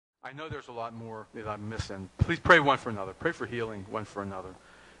I know there's a lot more that I'm missing. Please pray one for another. Pray for healing one for another.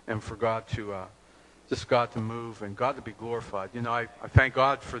 And for God to, just God to move and God to be glorified. You know, I thank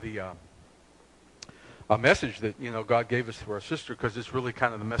God for the a message that, you know, God gave us to our sister, because it's really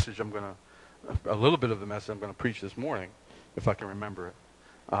kind of the message a little bit of the message I'm going to preach this morning, if I can remember it.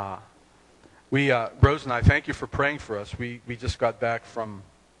 Rose and I, thank you for praying for us. We just got back from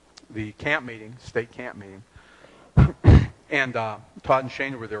the camp meeting, state camp meeting. And Todd and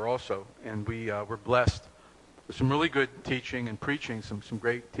Shana were there also. And we were blessed with some really good teaching and preaching, some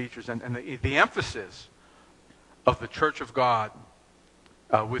great teachers. And the emphasis of the Church of God,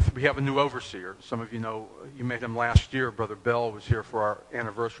 we have a new overseer. Some of you know, you met him last year. Brother Bell was here for our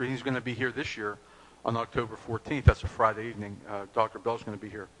anniversary. He's going to be here this year on October 14th. That's a Friday evening. Dr. Bell's going to be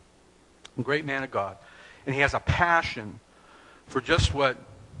here. A great man of God. And he has a passion for just what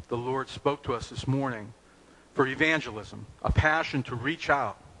the Lord spoke to us this morning, for evangelism, a passion to reach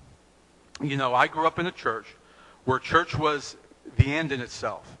out. You know, I grew up in a church where church was the end in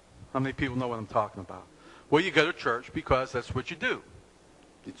itself. How many people know what I'm talking about? Well, you go to church because that's what you do.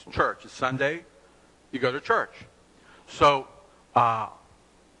 It's church. It's Sunday. You go to church. So, and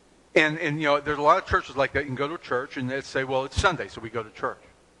you know, there's a lot of churches like that. You can go to a church and they say, well, it's Sunday, so we go to church.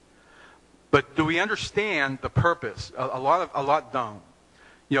 But do we understand the purpose? A lot don't.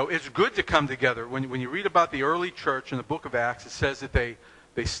 You know, it's good to come together. When you read about the early church in the book of Acts, it says that they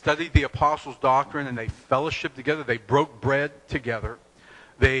studied the apostles' doctrine and they fellowshiped together. They broke bread together.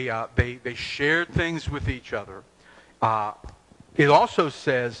 They shared things with each other. It also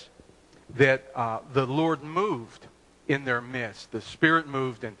says that the Lord moved in their midst. The Spirit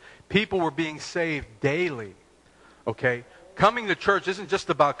moved and people were being saved daily. Okay? Coming to church isn't just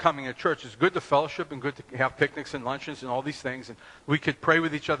about coming to church. It's good to fellowship and good to have picnics and luncheons and all these things. And we could pray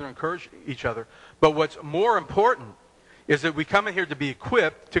with each other, encourage each other. But what's more important is that we come in here to be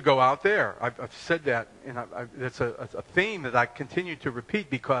equipped to go out there. I've said that, and that's a theme that I continue to repeat,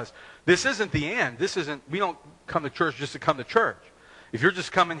 because this isn't the end. We don't come to church just to come to church. If you're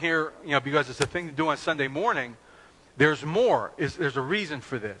just coming here, you know, because it's a thing to do on Sunday morning, there's more. There's a reason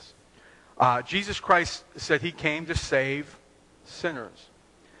for this. Jesus Christ said he came to save sinners.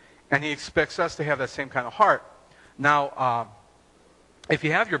 And he expects us to have that same kind of heart. Now, if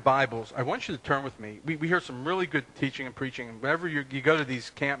you have your Bibles, I want you to turn with me. We hear some really good teaching and preaching. And whenever you go to these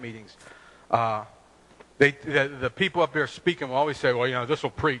camp meetings, the people up there speaking will always say, well, you know, this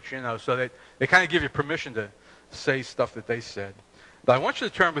will preach, you know. So they kind of give you permission to say stuff that they said. But I want you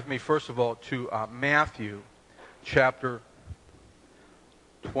to turn with me, first of all, to Matthew chapter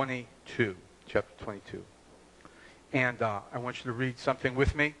 22. Chapter 22. And I want you to read something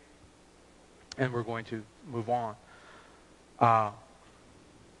with me, and we're going to move on.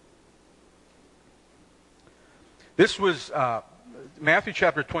 This was, Matthew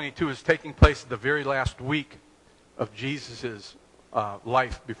chapter 22 is taking place the very last week of Jesus'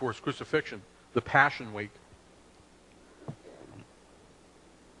 life before his crucifixion, the Passion Week.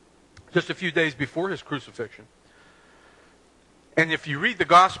 Just a few days before his crucifixion. And if you read the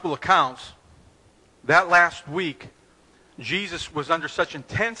gospel accounts, that last week, Jesus was under such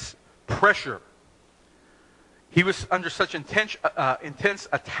intense pressure. He was under such intense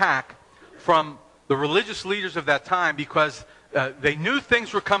attack from the religious leaders of that time, because they knew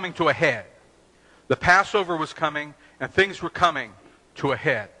things were coming to a head. The Passover was coming, and things were coming to a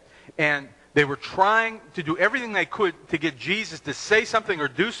head. And they were trying to do everything they could to get Jesus to say something or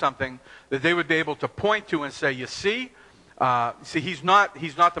do something that they would be able to point to and say, you see, he's not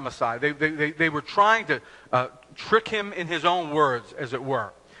the Messiah. They were trying to trick him in his own words, as it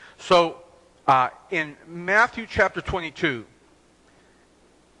were. So in Matthew chapter 22,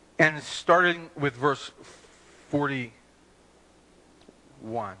 and starting with verse 41.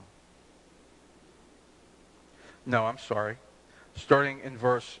 No, I'm sorry. Starting in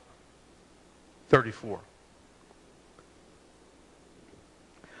verse 34.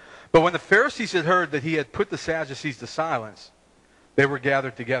 But when the Pharisees had heard that he had put the Sadducees to silence, they were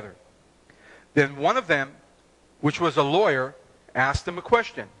gathered together. Then one of them, which was a lawyer, asked him a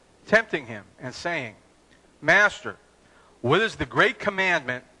question, tempting him and saying, Master, what is the great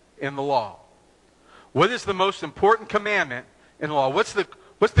commandment in the law? What is the most important commandment in the law? What's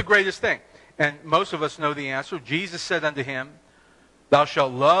the greatest thing? And most of us know the answer. Jesus said unto him, Thou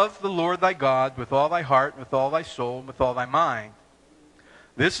shalt love the Lord thy God with all thy heart, with all thy soul, and with all thy mind.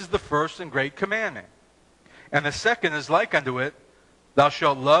 This is the first and great commandment. And the second is like unto it, Thou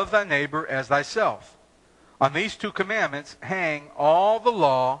shalt love thy neighbor as thyself. On these two commandments hang all the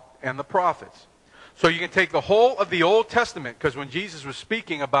law and the prophets. So you can take the whole of the Old Testament, because when Jesus was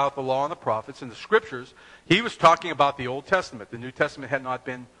speaking about the law and the prophets and the Scriptures, he was talking about the Old Testament. The New Testament had not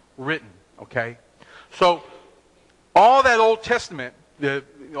been written, okay? So all that Old Testament,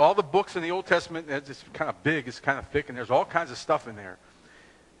 all the books in the Old Testament, it's kind of big, it's kind of thick, and there's all kinds of stuff in there.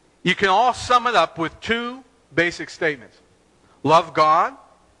 You can all sum it up with two basic statements. Love God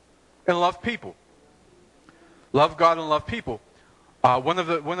and love people. Love God and love people. One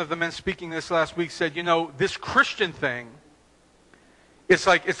of the men speaking this last week said, you know, this Christian thing, it's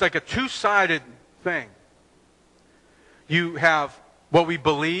like a two-sided thing. You have what we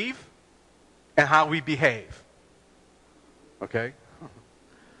believe and how we behave. Okay?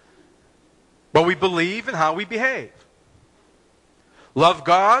 What we believe and how we behave. Love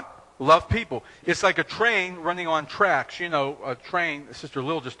God, love people. It's like a train running on tracks. You know, a train, Sister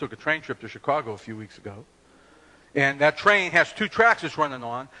Lil just took a train trip to Chicago a few weeks ago. And that train has two tracks it's running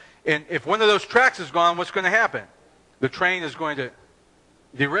on. And if one of those tracks is gone, what's going to happen? The train is going to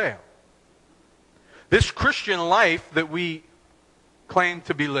derail. This Christian life that we claim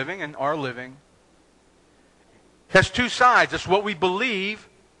to be living and are living has two sides. It's what we believe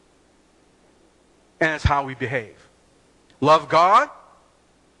and it's how we behave. Love God,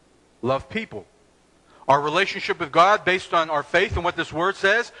 love people. Our relationship with God based on our faith and what this Word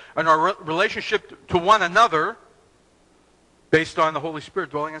says, and our relationship to one another based on the Holy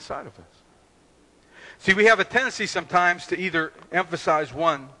Spirit dwelling inside of us. See, we have a tendency sometimes to either emphasize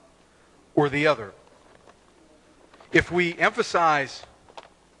one or the other. If we emphasize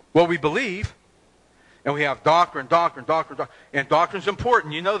what we believe, and we have doctrine, and doctrine's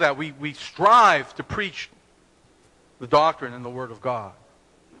important, you know that. We strive to preach the doctrine and the Word of God.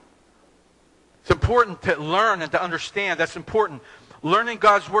 It's important to learn and to understand. That's important. Learning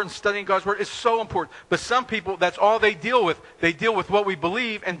God's Word and studying God's Word is so important. But some people, that's all they deal with. They deal with what we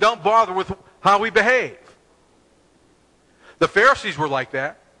believe and don't bother with how we behave. The Pharisees were like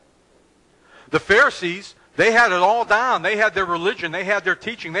that. The Pharisees, they had it all down. They had their religion. They had their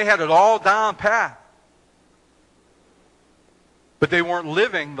teaching. They had it all down pat. But they weren't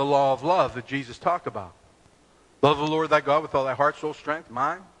living the law of love that Jesus talked about. Love the Lord thy God with all thy heart, soul, strength,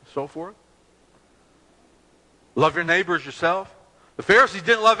 mind, and so forth. Love your neighbor as yourself. The Pharisees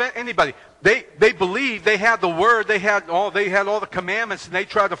didn't love anybody. They believed they had the Word, they had all the commandments, and they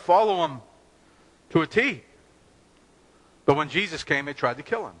tried to follow them to a T. But when Jesus came, they tried to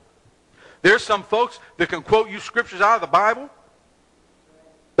kill him. There's some folks that can quote you scriptures out of the Bible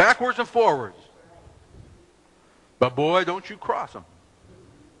backwards and forwards. But boy, don't you cross them.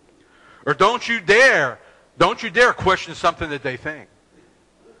 Or don't you dare question something that they think.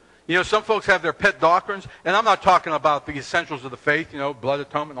 You know, some folks have their pet doctrines, and I'm not talking about the essentials of the faith, you know, blood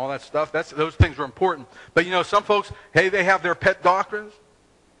atonement and all that stuff. Those things are important. But, you know, some folks, hey, they have their pet doctrines.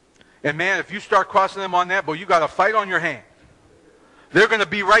 And, man, if you start crossing them on that, boy, you got a fight on your hands. They're going to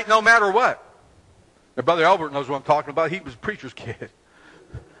be right no matter what. Now, Brother Albert knows what I'm talking about. He was a preacher's kid.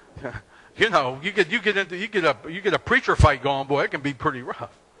 You know, you get a preacher fight going, boy, it can be pretty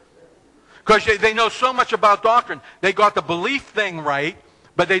rough. Because they know so much about doctrine. They got the belief thing right,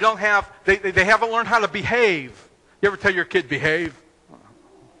 but they haven't learned how to behave. You ever tell your kid, behave?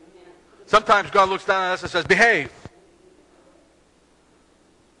 Sometimes God looks down at us and says, behave.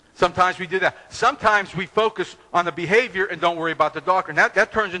 Sometimes we do that. Sometimes we focus on the behavior and don't worry about the doctrine.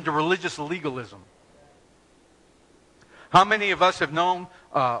 That turns into religious legalism. How many of us have known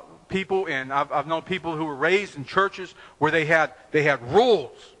people, and I've known people who were raised in churches where they had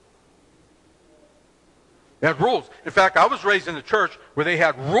rules. They had rules. In fact, I was raised in a church where they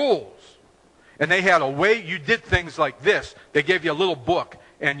had rules. And they had a way you did things like this. They gave you a little book.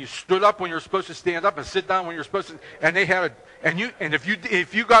 And you stood up when you were supposed to stand up and sit down when you were supposed to. And they had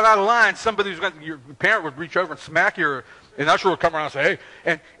if you got out of line, your parent would reach over and smack you, or an usher would come around and say, hey.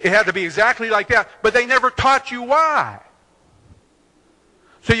 And it had to be exactly like that. But they never taught you why.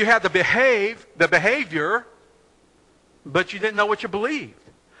 So you had to behave, the behavior, but you didn't know what you believed.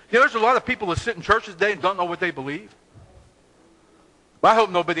 You know, there's a lot of people that sit in churches today and don't know what they believe. Well, I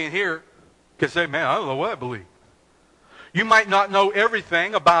hope nobody in here can say, man, I don't know what I believe. You might not know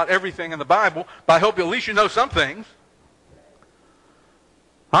everything about everything in the Bible, but I hope at least you know some things.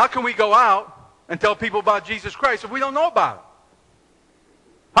 How can we go out and tell people about Jesus Christ if we don't know about him?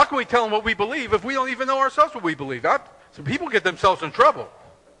 How can we tell them what we believe if we don't even know ourselves what we believe? So people get themselves in trouble.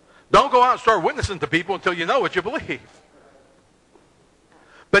 Don't go out and start witnessing to people until you know what you believe.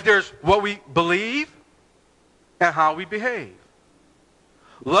 But there's what we believe and how we behave.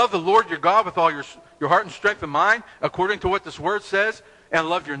 Love the Lord your God with all your heart and strength and mind, according to what this word says, and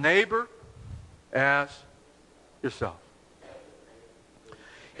love your neighbor as yourself.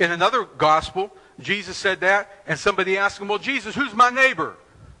 In another gospel, Jesus said that, and somebody asked him, well, Jesus, who's my neighbor?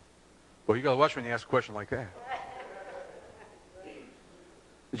 Well, you got to watch when you ask a question like that.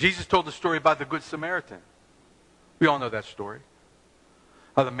 Jesus told the story about the Good Samaritan. We all know that story.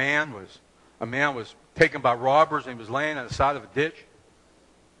 How a man was taken by robbers and he was laying on the side of a ditch.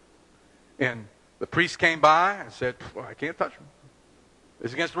 And the priest came by and said, well, I can't touch him.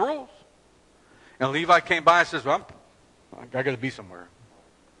 It's against the rules. And Levi came by and says, well, I got to be somewhere.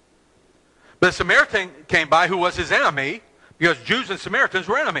 But the Samaritan came by who was his enemy, because Jews and Samaritans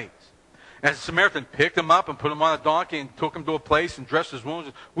were enemies. And the Samaritan picked him up and put him on a donkey and took him to a place and dressed his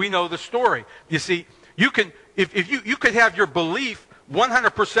wounds. We know the story. You see, you can, if you could have your belief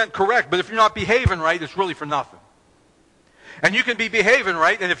 100% correct, but if you're not behaving right, it's really for nothing. And you can be behaving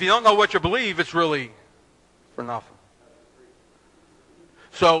right, and if you don't know what you believe, it's really for nothing.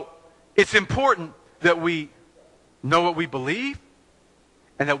 So it's important that we know what we believe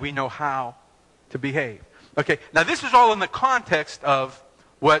and that we know how to behave. Okay, now this is all in the context of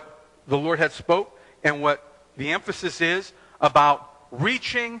what the Lord had spoke and what the emphasis is about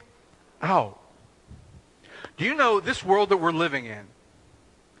reaching out. Do you know this world that we're living in,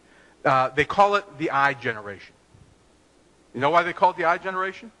 they call it the I generation. You know why they call it the I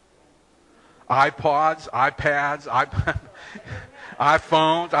generation? iPods, iPads,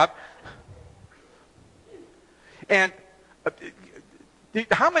 iPhones. And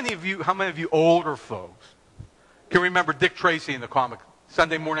how many of you older folks can remember Dick Tracy in the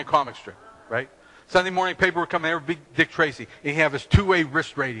Sunday morning comic strip, right? Sunday morning paper would come in, there would be Dick Tracy. And he'd have his two-way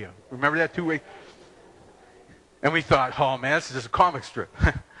wrist radio. Remember that two-way? And we thought, oh man, this is just a comic strip.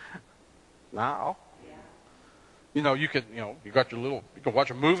 Now, you know, you got you can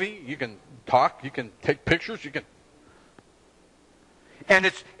watch a movie, you can talk, you can take pictures, you can. And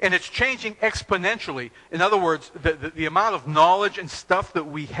it's changing exponentially. In other words, the amount of knowledge and stuff that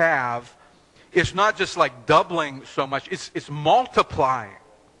we have is not just like doubling so much, it's multiplying.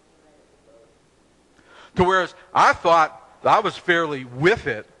 To whereas I thought that I was fairly with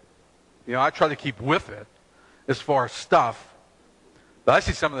it, you know, I try to keep with it as far as stuff. But I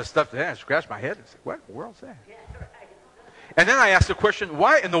see some of the stuff that I scratch my head and say, what in the world's that? And then I ask the question,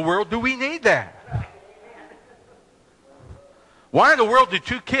 why in the world do we need that? Why in the world do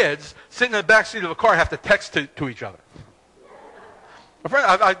two kids sitting in the back seat of a car have to text to each other?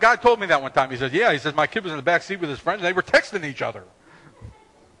 A guy told me that one time. He said, yeah, he says, my kid was in the back seat with his friends and they were texting each other.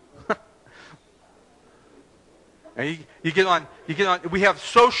 And you get on, we have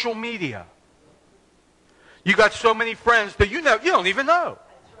social media. You got so many friends that you don't even know.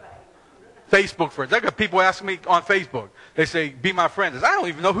 Facebook friends. I got people asking me on Facebook. They say, be my friend. I say, I don't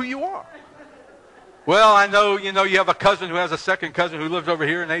even know who you are. Well, I know, you have a cousin who has a second cousin who lives over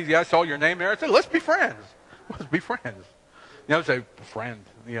here, and I saw your name there. I said, let's be friends. Let's be friends. Say, friend,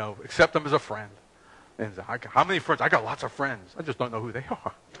 accept them as a friend. And how many friends? I got lots of friends. I just don't know who they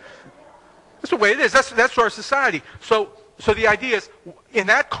are. That's the way it is. That's our society. So the idea is, in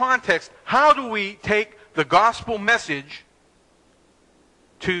that context, how do we take the gospel message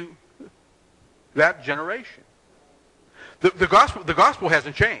to that generation? The gospel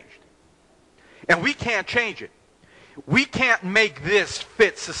hasn't changed. And we can't change it. We can't make this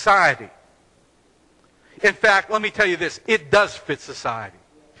fit society. In fact, let me tell you this. It does fit society.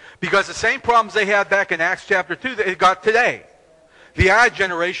 Because the same problems they had back in Acts chapter 2, they got today. The I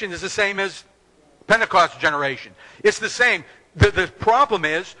generation is the same as Pentecost generation. It's the same. The problem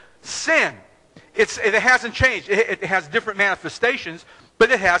is sin. It hasn't changed. It has different manifestations,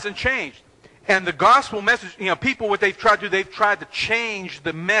 but it hasn't changed. And the gospel message, people, what they've tried to do, they've tried to change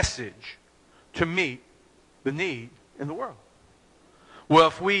the message to meet the need in the world. Well,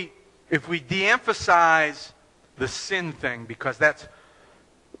 if we de-emphasize the sin thing, because that's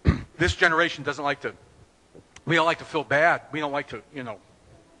this generation doesn't like to, we don't like to feel bad. We don't like to,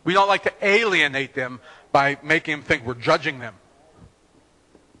 we don't like to alienate them by making them think we're judging them.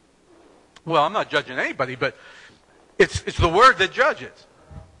 Well, I'm not judging anybody, but it's the word that judges.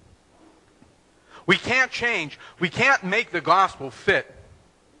 We can't change. We can't make the gospel fit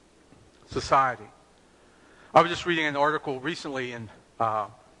society. I was just reading an article recently in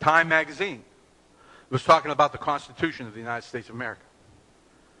Time magazine. It was talking about the Constitution of the United States of America.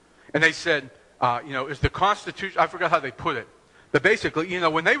 And they said, is the Constitution, I forgot how they put it, but basically,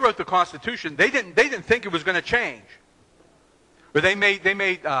 when they wrote the Constitution, they didn't think it was going to change. But they made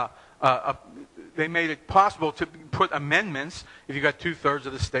it possible to put amendments if you got 2/3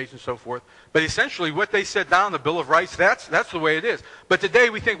 of the states and so forth. But essentially, what they said down in the Bill of Rights, that's the way it is. But today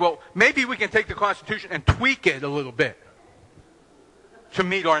we think, well, maybe we can take the Constitution and tweak it a little bit to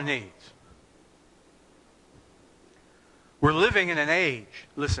meet our needs. We're living in an age,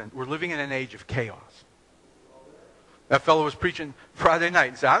 we're living in an age of chaos. That fellow was preaching Friday night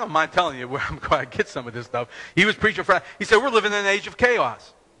and said, I don't mind telling you where I'm going to get some of this stuff. He was preaching Friday. He said, we're living in an age of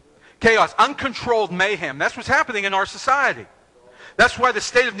chaos. Chaos, uncontrolled mayhem. That's what's happening in our society. That's why the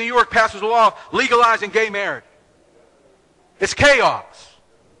state of New York passes a law legalizing gay marriage. It's chaos.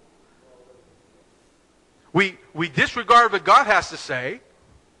 We disregard what God has to say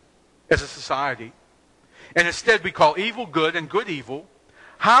as a society, and instead we call evil good and good evil.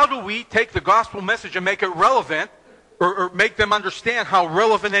 How do we take the gospel message and make it relevant, or make them understand how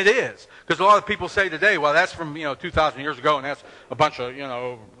relevant it is? Because a lot of people say today, well, that's from 2,000 years ago, and that's a bunch of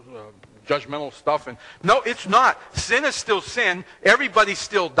judgmental stuff. And no, it's not. Sin is still sin. Everybody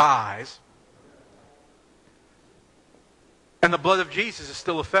still dies, and the blood of Jesus is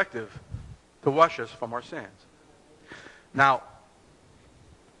still effective to wash us from our sins. Now,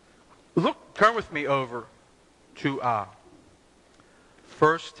 turn with me over to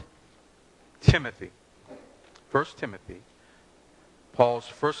 1 Timothy. 1 Timothy, Paul's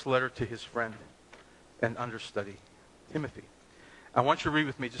first letter to his friend and understudy, Timothy. I want you to read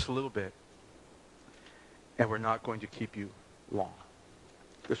with me just a little bit, and we're not going to keep you long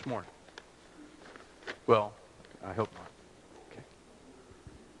this morning. Well, I hope not. Okay.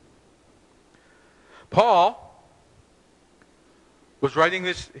 Paul was writing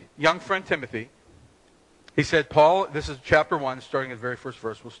this young friend Timothy. He said, Paul, this is chapter 1, starting at the very first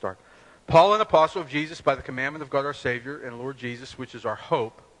verse. We'll start. Paul, an apostle of Jesus, by the commandment of God our Savior and Lord Jesus, which is our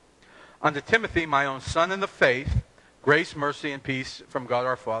hope, unto Timothy, my own son in the faith, grace, mercy, and peace from God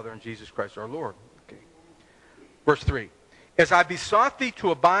our Father and Jesus Christ our Lord. Okay. Verse 3. As I besought thee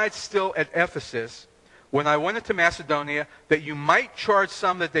to abide still at Ephesus, when I went into Macedonia, that you might charge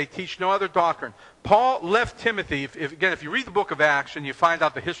some that they teach no other doctrine. Paul left Timothy. If you read the book of Acts and you find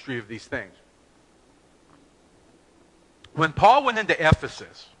out the history of these things. When Paul went into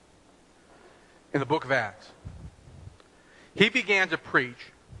Ephesus, in the book of Acts, he began to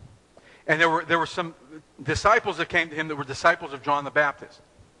preach, and there were some disciples that came to him that were disciples of John the Baptist.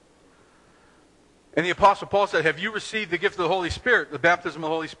 And the Apostle Paul said, have you received the gift of the Holy Spirit, the baptism of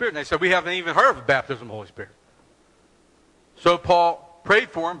the Holy Spirit? And they said, we haven't even heard of the baptism of the Holy Spirit. So Paul prayed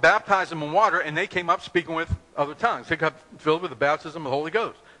for them, baptized them in water, and they came up speaking with other tongues. They got filled with the baptism of the Holy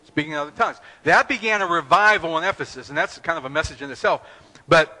Ghost, speaking in other tongues. That began a revival in Ephesus, and that's kind of a message in itself.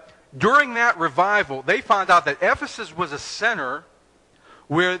 But during that revival, they found out that Ephesus was a center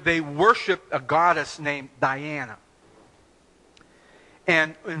where they worshiped a goddess named Diana.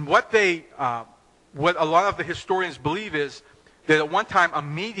 And what a lot of the historians believe is that at one time a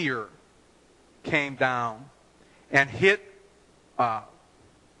meteor came down and hit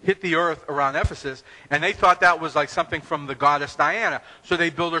the earth around Ephesus, and they thought that was like something from the goddess Diana. So they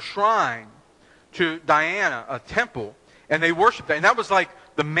built a shrine to Diana, a temple, and they worshipped that. And that was like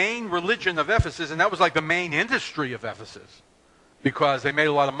the main religion of Ephesus, and that was like the main industry of Ephesus, because they made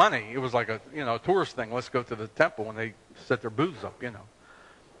a lot of money. It was like a tourist thing. Let's go to the temple, and they set their booths up,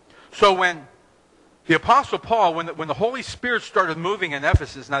 So when the Apostle Paul, when the Holy Spirit started moving in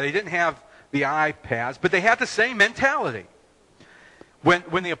Ephesus, now they didn't have the iPads, but they had the same mentality.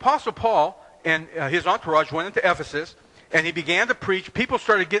 When the Apostle Paul and his entourage went into Ephesus, and he began to preach, people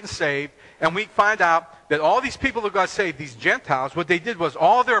started getting saved, and we find out that all these people that got saved, these Gentiles, what they did was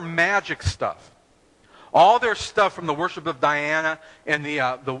all their magic stuff, all their stuff from the worship of Diana and the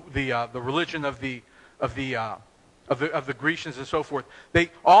religion of the Grecians and so forth,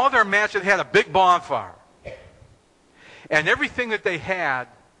 all their magic, they had a big bonfire, and everything that they had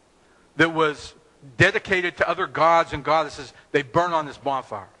that was dedicated to other gods and goddesses, they burned on this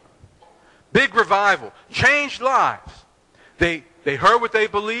bonfire. Big revival, changed lives. They heard what they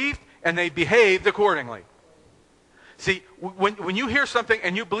believed, and they behaved accordingly. See, when you hear something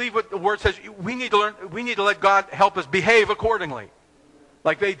and you believe what the Word says, we need to let God help us behave accordingly,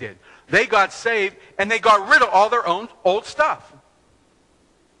 like they did. They got saved, and they got rid of all their own old stuff.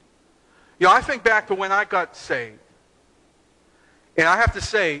 I think back to when I got saved, and I have to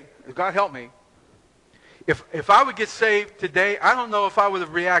say, God help me, if I would get saved today, I don't know if I would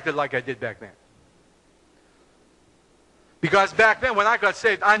have reacted like I did back then. Because back then, when I got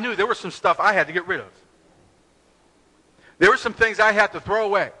saved, I knew there was some stuff I had to get rid of. There were some things I had to throw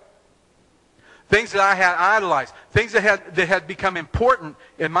away. Things that I had idolized. Things that had become important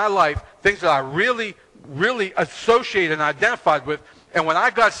in my life. Things that I really, really associated and identified with. And when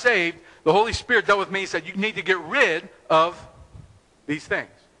I got saved, the Holy Spirit dealt with me and said, you need to get rid of these things.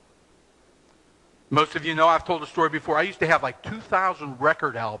 Most of you know, I've told a story before. I used to have like 2,000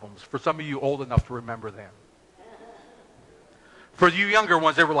 record albums, for some of you old enough to remember them. For you younger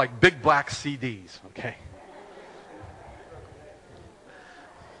ones, they were like big black CDs, okay?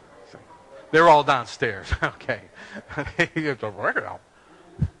 They're all downstairs, okay? It's a record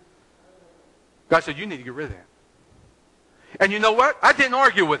album. God said, you need to get rid of that. And you know what? I didn't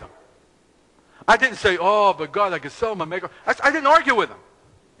argue with him. I didn't say, oh, but God, I could sell my maker. I didn't argue with him.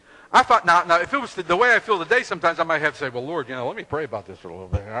 I thought, now, if it was the way I feel today, sometimes I might have to say, well, Lord, let me pray about this for a little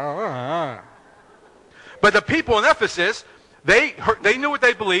bit. But the people in Ephesus, they knew what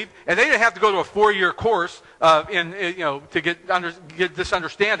they believed, and they didn't have to go to a 4-year course to get this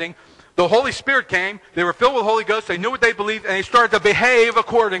understanding. The Holy Spirit came. They were filled with the Holy Ghost. They knew what they believed, and they started to behave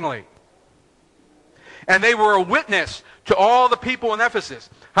accordingly. And they were a witness to all the people in Ephesus.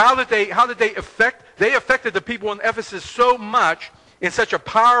 How did they affect? They affected the people in Ephesus so much, in such a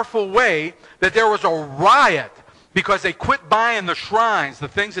powerful way, that there was a riot because they quit buying the shrines, the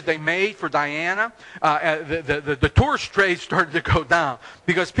things that they made for Diana. The tourist trade started to go down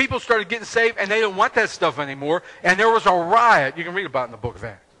because people started getting saved and they didn't want that stuff anymore. And there was a riot. You can read about it in the book of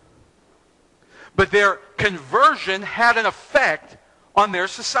Acts. But their conversion had an effect on their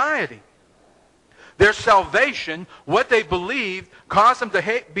society. Their salvation, what they believed, caused them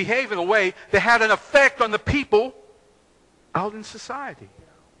to behave in a way that had an effect on the people out in society.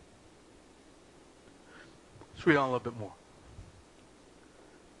 Let's read on a little bit more.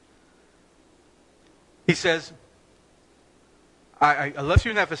 He says, I left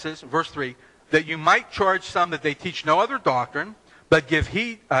you in Ephesus, verse 3, that you might charge some that they teach no other doctrine, but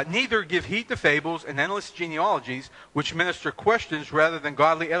neither give heed to fables and endless genealogies, which minister questions rather than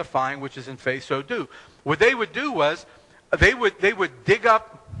godly edifying, which is in faith, so do. What they would do was, they would dig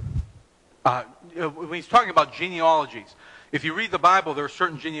up, when he's talking about genealogies, if you read the Bible, there are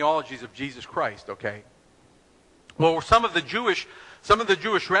certain genealogies of Jesus Christ, okay? Well, some of the Jewish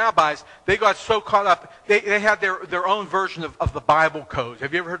rabbis, they got so caught up, they had their own version of the Bible codes.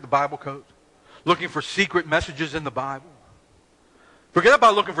 Have you ever heard the Bible codes? Looking for secret messages in the Bible. Forget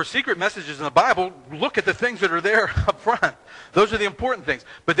about looking for secret messages in the Bible. Look at the things that are there up front. Those are the important theyings.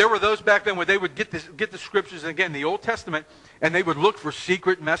 But there were those back then where they would get the scriptures, and again, the Old Testament, and they would look for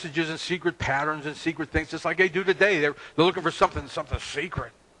secret messages and secret patterns and secret things, just like they do today. They're looking for something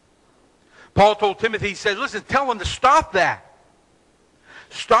secret. Paul told Timothy, he said, listen, tell them to stop that.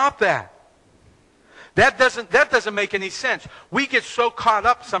 Stop that. That doesn't make any sense. We get so caught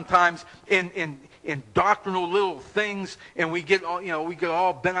up sometimes in doctrinal little things, and we get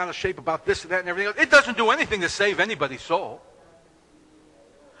all bent out of shape about this and that and everything else. It doesn't do anything to save anybody's soul.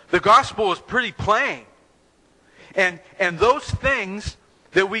 The gospel is pretty plain. And those things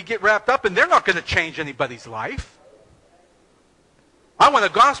that we get wrapped up in, they're not going to change anybody's life. I want a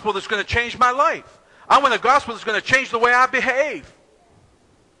gospel that's going to change my life. I want a gospel that's going to change the way I behave.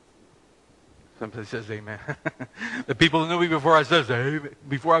 Somebody says amen. The people that knew me before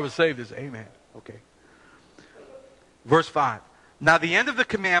I was saved is amen. Okay. Verse 5. Now the end of the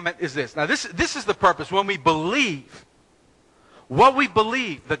commandment is this. Now this is the purpose. When we believe, what we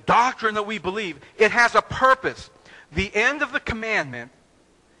believe, the doctrine that we believe, it has a purpose. The end of the commandment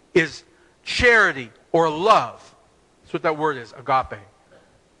is charity or love. That's what that word is, agape.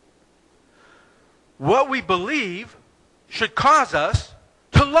 What we believe should cause us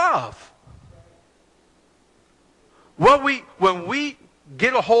to love. When we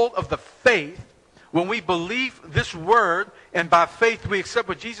get a hold of the faith, when we believe this word, and by faith we accept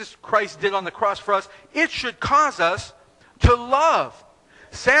what Jesus Christ did on the cross for us, it should cause us to love.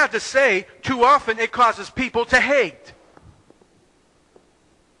 Sad to say, too often it causes people to hate.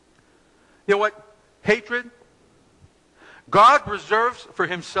 You know what? Hatred. God reserves for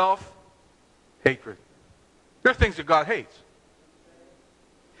himself hatred. There are things that God hates.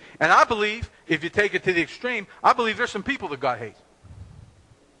 And I believe, if you take it to the extreme, I believe there's some people that God hates.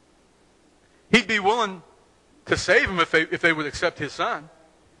 He'd be willing to save them if they would accept his son.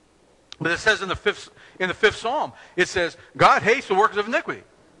 But it says in the fifth Psalm, it says, God hates the workers of iniquity.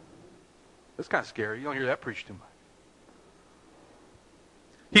 That's kind of scary. You don't hear that preached too much.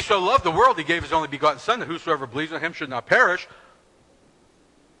 He so loved the world, he gave his only begotten Son, that whosoever believes in him should not perish.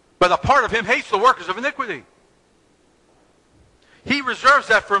 But a part of him hates the workers of iniquity. He reserves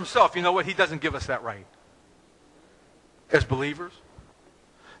that for himself. You know what? He doesn't give us that right as believers.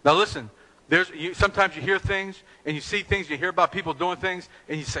 Now listen, sometimes you hear things, and you see things, you hear about people doing things,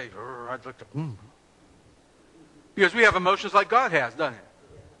 and you say, I'd like to, Because we have emotions like God has, doesn't it?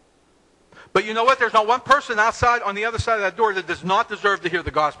 But you know what? There's not one person outside on the other side of that door that does not deserve to hear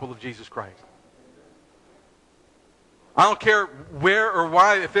the gospel of Jesus Christ. I don't care where or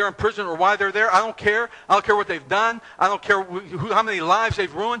why, if they're in prison or why they're there. I don't care. I don't care what they've done. I don't care how many lives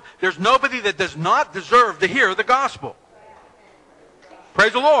they've ruined. There's nobody that does not deserve to hear the gospel.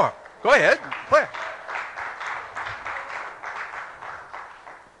 Praise the Lord. Go ahead. Play.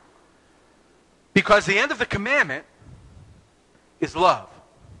 Because the end of the commandment is love.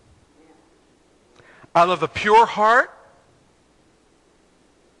 Out of a pure heart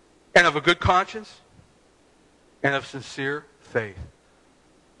and of a good conscience, and of sincere faith.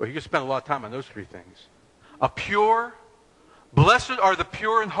 Well, you can spend a lot of time on those three things. Blessed are the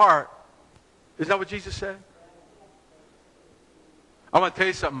pure in heart. Isn't that what Jesus said? I want to tell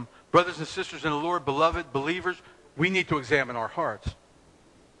you something. Brothers and sisters in the Lord, beloved believers, we need to examine our hearts.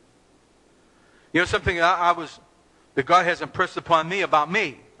 You know something that God has impressed upon me about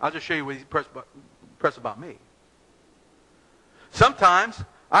me? I'll just show you what He impressed about me. Sometimes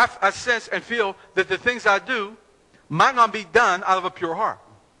I sense and feel that the things I do might not be done out of a pure heart.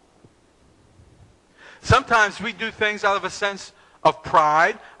 Sometimes we do things out of a sense of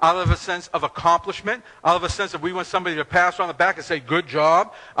pride, out of a sense of accomplishment, out of a sense that we want somebody to pass on the back and say, good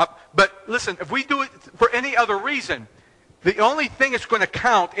job. But listen, if we do it for any other reason, the only thing that's going to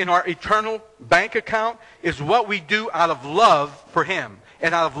count in our eternal bank account is what we do out of love for Him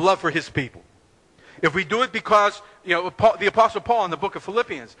and out of love for His people. If we do it because, the Apostle Paul in the book of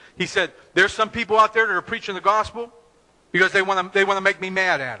Philippians, he said, there's some people out there that are preaching the gospel because they want to make me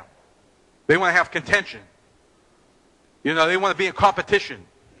mad at them. They want to have contention. They want to be in competition.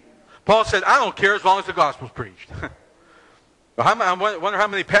 Paul said, I don't care as long as the gospel's preached. I wonder how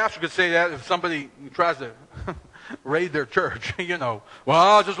many pastors could say that if somebody tries to raid their church.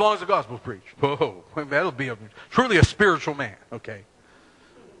 Well, just as long as the gospel's preached. Whoa, that'll be truly a spiritual man. Okay.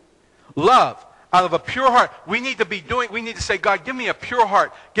 Love. Out of a pure heart, we need to say, God, give me a pure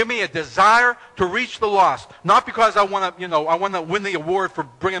heart. Give me a desire to reach the lost. Not because I want to win the award for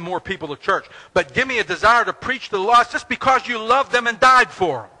bringing more people to church, but give me a desire to preach to the lost just because you love them and died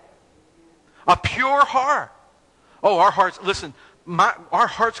for them. A pure heart. Oh, our hearts, listen, our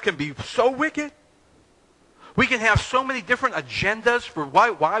hearts can be so wicked. We can have so many different agendas for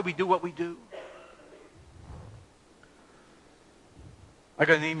why we do what we do. I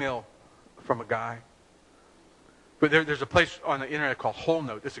got an email from a guy. But there's a place on the internet called Whole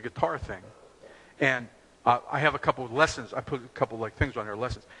Note. It's a guitar thing. And I have a couple of lessons. I put a couple of things on there,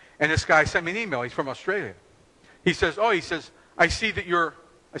 lessons. And this guy sent me an email. He's from Australia. He says, I see that you're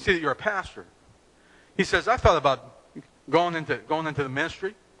a pastor. He says, I thought about going into the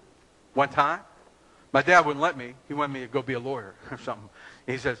ministry one time. My dad wouldn't let me. He wanted me to go be a lawyer or something.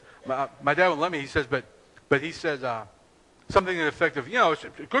 And he says, my dad wouldn't let me. He says, but he says something to the effect of, it's a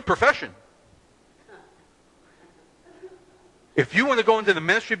good profession. If you want to go into the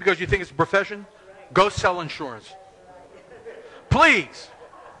ministry because you think it's a profession, go sell insurance. Please.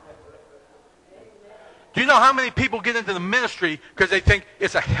 Do you know how many people get into the ministry because they think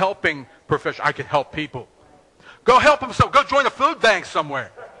it's a helping profession? I can help people. Go help them. Go join a food bank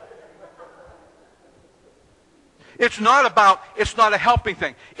somewhere. It's not a helping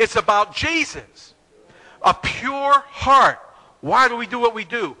thing. It's about Jesus. A pure heart. Why do we do what we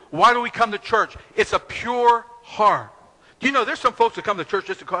do? Why do we come to church? It's a pure heart. Do you know there's some folks that come to church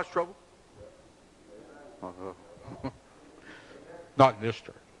just to cause trouble? Not in this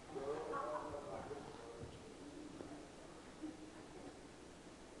church.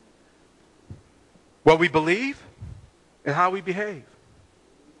 What we believe and how we behave.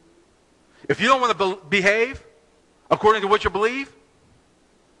 If you don't want to behave according to what you believe,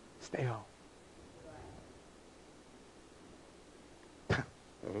 stay home.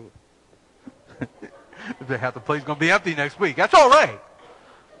 Half the place is going to be empty next week. That's all right.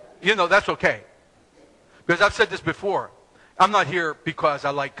 That's okay. Because I've said this before. I'm not here because I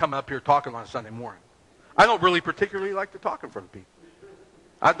like coming up here talking on a Sunday morning. I don't really particularly like to talk in front of people.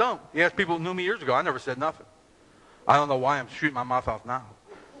 I don't. You ask people who knew me years ago, I never said nothing. I don't know why I'm shooting my mouth off now.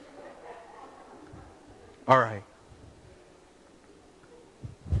 All right.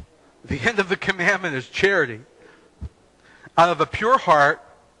 The end of the commandment is charity. Out of a pure heart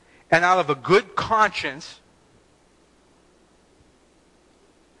and out of a good conscience,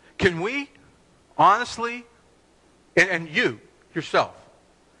 can we honestly, and you, yourself,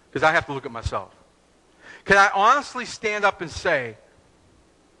 because I have to look at myself, can I honestly stand up and say,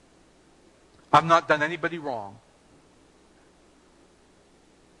 I've not done anybody wrong,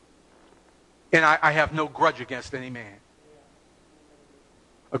 and I have no grudge against any man?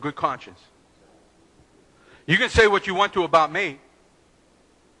 A good conscience. You can say what you want to about me,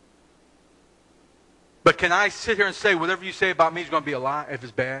 but can I sit here and say whatever you say about me is going to be a lie if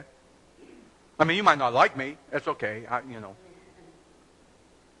it's bad? I mean, you might not like me. That's okay.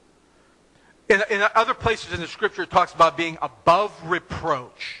 In other places in the Scripture, it talks about being above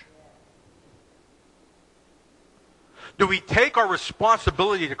reproach. Do we take our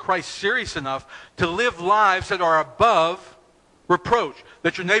responsibility to Christ serious enough to live lives that are above reproach?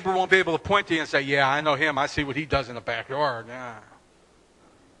 That your neighbor won't be able to point to you and say, yeah, I know him. I see what he does in the backyard. Yeah.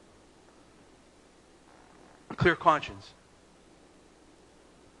 A clear conscience.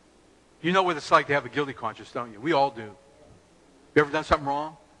 You know what it's like to have a guilty conscience, don't you? We all do. You ever done something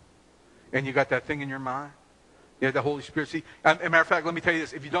wrong? And you got that thing in your mind? You have the Holy Spirit. See, as a matter of fact, let me tell you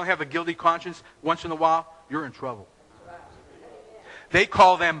this. If you don't have a guilty conscience once in a while, you're in trouble. They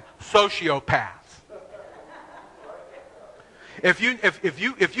call them sociopaths. If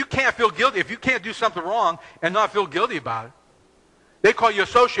you can't feel guilty, if you can't do something wrong and not feel guilty about it, they call you a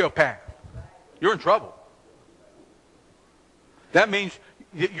sociopath. You're in trouble. That means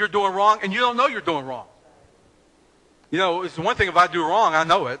you're doing wrong and you don't know you're doing wrong. You know, it's one thing if I do wrong, I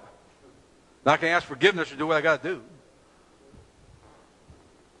know it. Now I can ask forgiveness or do what I got to do.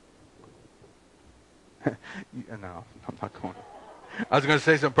 No, I'm not going to. I was going to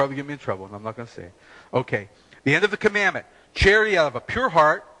say something probably get me in trouble, and I'm not going to say it. Okay. The end of the commandment. Charity out of a pure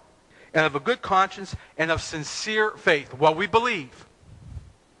heart and of a good conscience and of sincere faith. What we believe.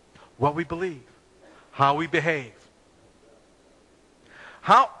 What we believe. How we behave.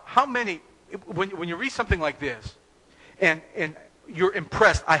 How many, when you read something like this, and you're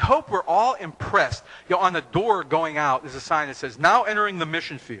impressed, I hope we're all impressed. You know, on the door going out is a sign that says, now entering the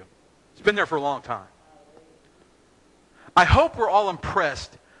mission field. It's been there for a long time. I hope we're all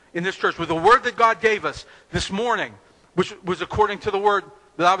impressed in this church with the word that God gave us this morning, which was according to the word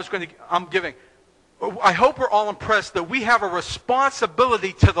that I'm giving. I hope we're all impressed that we have a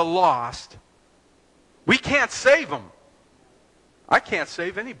responsibility to the lost. We can't save them. I can't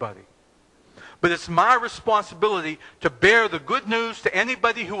save anybody. But it's my responsibility to bear the good news to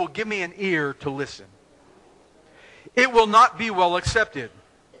anybody who will give me an ear to listen. It will not be well accepted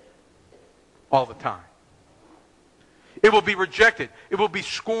all the time. It will be rejected. It will be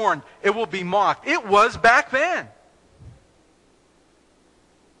scorned. It will be mocked. It was back then.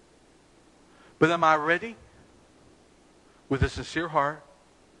 But am I ready? With a sincere heart,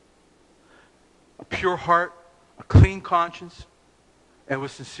 a pure heart, a clean conscience, and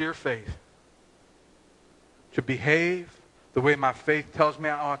with sincere faith, to behave the way my faith tells me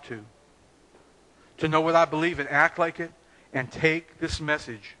I ought to know what I believe and act like it, and take this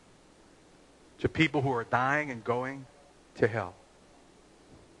message to people who are dying and going to hell.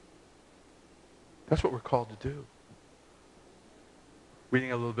 That's what we're called to do.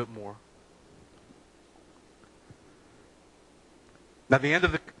 Reading a little bit more. Now the end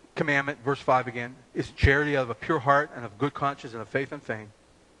of the commandment, verse 5 again, is charity out of a pure heart and of good conscience and of faith and fame,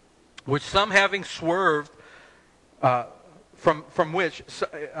 which some having swerved, from which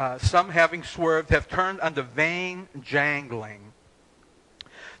some having swerved have turned unto vain jangling,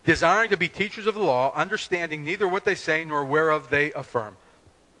 desiring to be teachers of the law, understanding neither what they say nor whereof they affirm.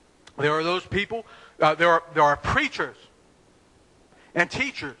 There are those people, there are preachers and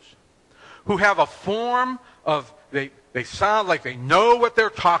teachers who have a form of, they sound like they know what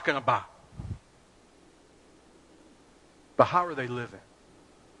they're talking about. But how are they living?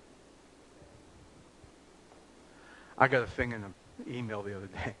 I got a thing in an email the other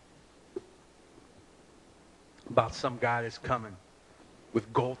day about some guy that's coming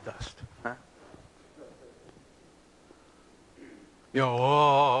with gold dust. Huh? You know,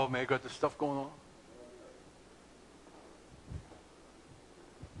 oh man, got this stuff going on.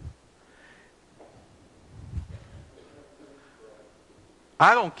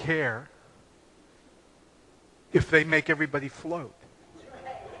 I don't care if they make everybody float.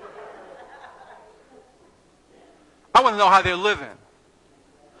 I want to know how they're living.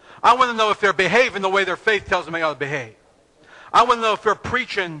 I want to know if they're behaving the way their faith tells them they ought to behave. I want to know if they're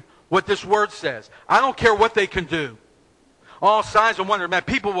preaching what this word says. I don't care what they can do. All signs of wonder. Man,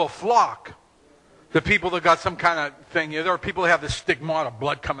 people will flock to people that got some kind of thing. You know, there are people that have this stigmata of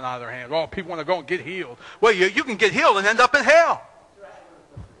blood coming out of their hands. Oh, people want to go and get healed. Well, you can get healed and end up in hell.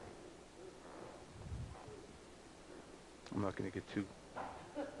 I'm not going to get too...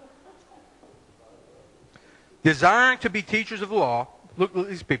 Desiring to be teachers of the law. Look at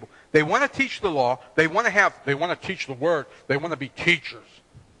these people. They want to teach the law. They want to teach the word. They want to be teachers.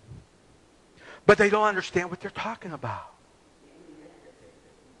 But they don't understand what they're talking about.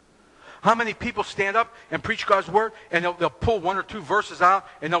 How many people stand up and preach God's word, and they'll pull one or two verses out,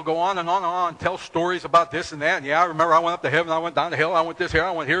 and they'll go on and on and on and tell stories about this and that. And yeah, I remember I went up to heaven, I went down to hell, I went this here,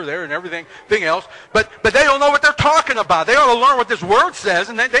 I went here, there, and everything else. But they don't know what they're talking about. They ought to learn what this word says,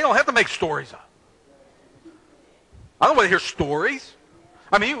 and they don't have to make stories up. I don't want to hear stories.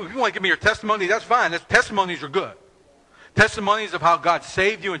 I mean, if you want to give me your testimony, that's fine. Testimonies are good. Testimonies of how God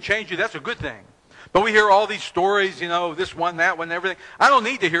saved you and changed you, that's a good thing. But we hear all these stories, you know, this one, that one, everything. I don't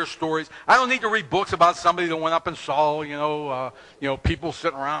need to hear stories. I don't need to read books about somebody that went up and saw, people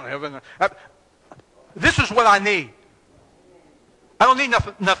sitting around in heaven. This is what I need. I don't need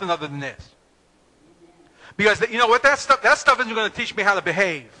nothing other than this. Because, you know what, that stuff isn't going to teach me how to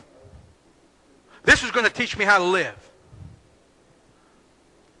behave. This is going to teach me how to live.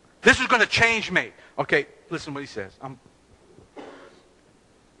 This is going to change me. Okay, listen to what he says.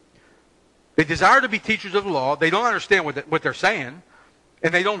 They desire to be teachers of the law. They don't understand what they're saying,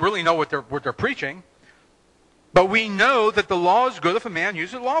 and they don't really know what they're preaching. But we know that the law is good if a man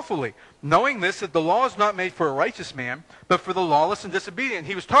uses it lawfully, knowing this, that the law is not made for a righteous man, but for the lawless and disobedient.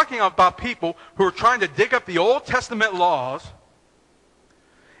 He was talking about people who were trying to dig up the Old Testament laws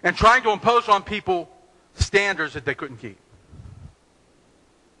and trying to impose on people standards that they couldn't keep.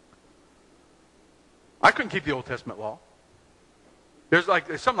 I couldn't keep the Old Testament law. There's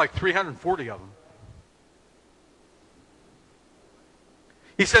something like 340 of them.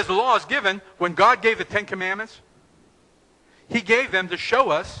 He says the law is given when God gave the Ten Commandments. He gave them to show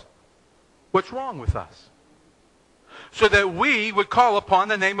us what's wrong with us, so that we would call upon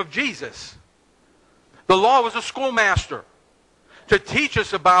the name of Jesus. The law was a schoolmaster to teach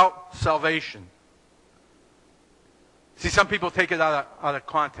us about salvation. See, some people take it out of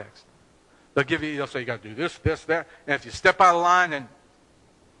context. They'll say you got to do this, this, that, and if you step out of line, then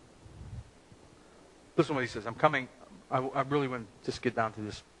listen to what he says. I really want to just get down to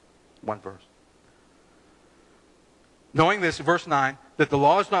this one verse. Knowing this, verse 9, that the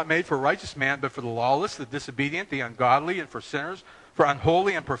law is not made for a righteous man, but for the lawless, the disobedient, the ungodly, and for sinners, for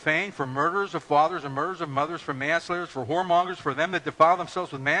unholy and profane, for murderers of fathers and murderers of mothers, for manslayers, for whoremongers, for them that defile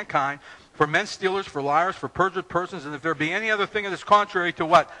themselves with mankind, for men stealers, for liars, for perjured persons, and if there be any other thing that is contrary to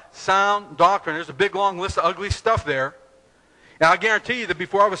what? Sound doctrine. There's a big long list of ugly stuff there. And I guarantee you that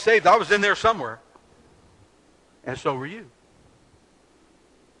before I was saved, I was in there somewhere. And so were you.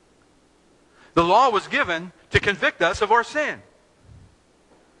 The law was given to convict us of our sin.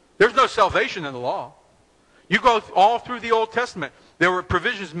 There's no salvation in the law. You go all through the Old Testament. There were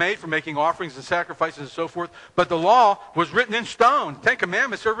provisions made for making offerings and sacrifices and so forth, but the law was written in stone. The Ten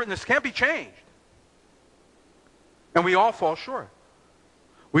Commandments are written. This can't be changed. And we all fall short.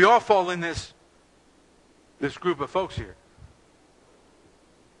 We all fall in this group of folks here.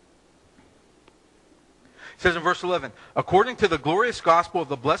 It says in verse 11, according to the glorious gospel of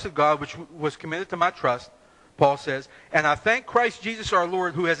the blessed God which was committed to my trust, Paul says, and I thank Christ Jesus our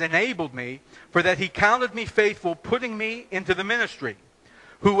Lord who has enabled me, for that he counted me faithful, putting me into the ministry,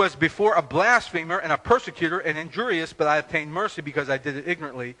 who was before a blasphemer and a persecutor and injurious, but I obtained mercy because I did it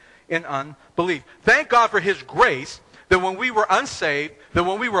ignorantly in unbelief. Thank God for his grace, that when we were unsaved, that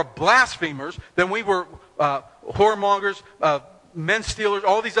when we were blasphemers, that we were whoremongers, men stealers,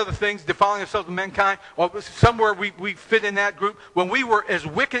 all these other things, defiling themselves with mankind, somewhere we fit in that group. When we were as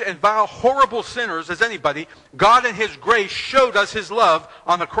wicked and vile, horrible sinners as anybody, God in his grace showed us his love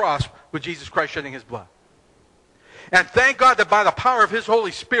on the cross with Jesus Christ shedding his blood. And thank God that by the power of his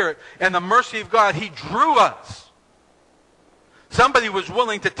Holy Spirit and the mercy of God, he drew us. Somebody was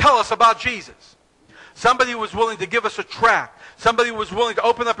willing to tell us about Jesus. Somebody was willing to give us a tract. Somebody was willing to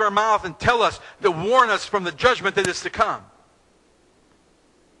open up their mouth and tell us, to warn us from the judgment that is to come.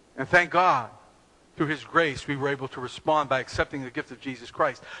 And thank God, through his grace, we were able to respond by accepting the gift of Jesus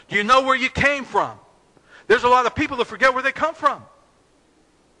Christ. Do you know where you came from? There's a lot of people that forget where they come from.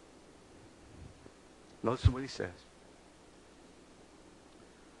 Notice what he says.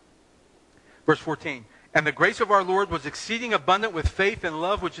 Verse 14, and the grace of our Lord was exceeding abundant with faith and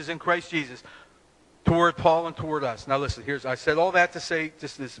love which is in Christ Jesus, toward Paul and toward us. Now listen, I said all that to say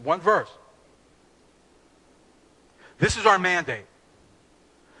just this one verse. This is our mandate.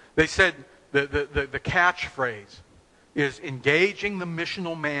 They said the catchphrase is engaging the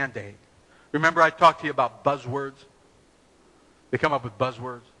missional mandate. Remember I talked to you about buzzwords? They come up with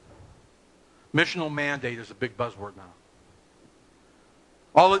buzzwords. Missional mandate is a big buzzword now.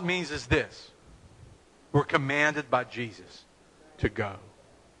 All it means is this. We're commanded by Jesus to go.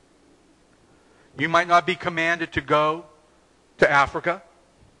 You might not be commanded to go to Africa.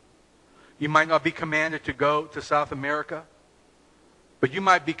 You might not be commanded to go to South America. But you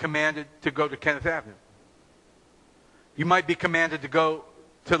might be commanded to go to Kenneth Avenue. You might be commanded to go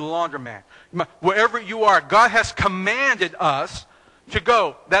to the laundromat. Wherever you are, God has commanded us to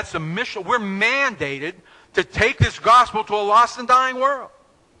go. That's a mission. We're mandated to take this gospel to a lost and dying world.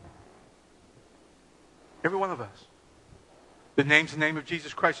 Every one of us. The name of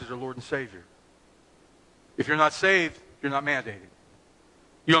Jesus Christ as our Lord and Savior. If you're not saved, you're not mandated.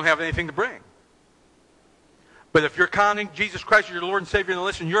 You don't have anything to bring. But if you're counting Jesus Christ as your Lord and Savior, and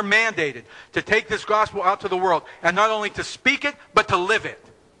listen, you're mandated to take this gospel out to the world, and not only to speak it, but to live it.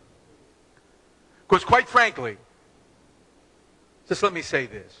 Because quite frankly, just let me say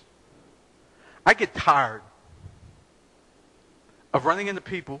this. I get tired of running into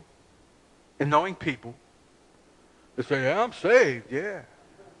people and knowing people that say, yeah, I'm saved, yeah.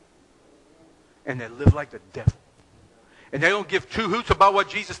 and they live like the devil. And they don't give two hoots about what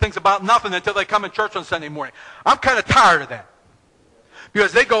Jesus thinks about nothing until they come in church on Sunday morning. I'm kind of tired of that.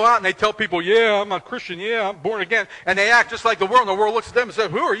 Because they go out and they tell people, yeah, I'm a Christian, yeah, I'm born again. And they act just like the world, and the world looks at them and says,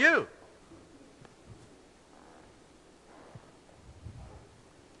 who are you?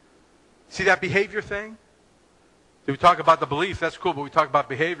 See that behavior thing? So we talk about the belief, that's cool, but we talk about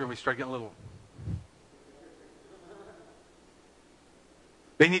behavior and we start getting a little...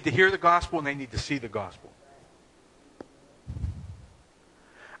 They need to hear the gospel and they need to see the gospel.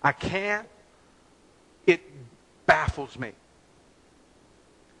 I can't. It baffles me.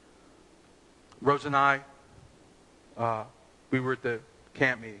 Rose and I, we were at the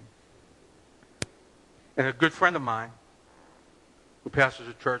camp meeting. And a good friend of mine, who pastors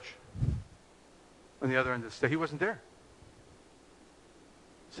a church on the other end of the state, he wasn't there.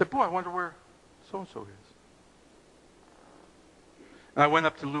 I said, boy, I wonder where so-and-so is. And I went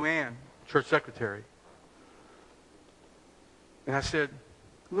up to Luann, church secretary. And I said,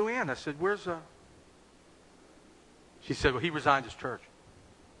 Luann, I said, where's... She said, well, he resigned his church.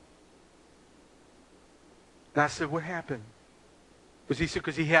 And I said, what happened?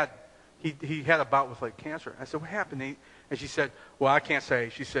 Because he had a bout with like cancer. I said, what happened? And she said, well, I can't say.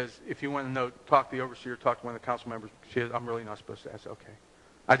 She says, if you want to know, talk to the overseer, talk to one of the council members. She said, I'm really not supposed to. I said, okay.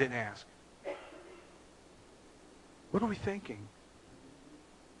 I didn't ask. What are we thinking?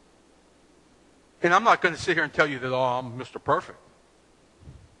 And I'm not going to sit here and tell you that, oh, I'm Mr. Perfect.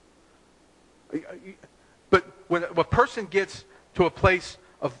 But when a person gets to a place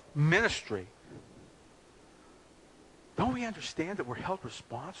of ministry, don't we understand that we're held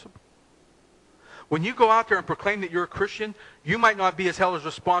responsible? When you go out there and proclaim that you're a Christian, you might not be as held as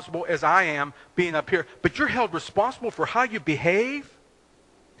responsible as I am being up here, but you're held responsible for how you behave,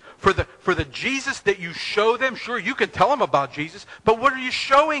 for the Jesus that you show them. Sure, you can tell them about Jesus, but what are you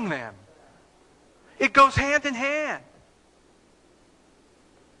showing them? It goes hand in hand.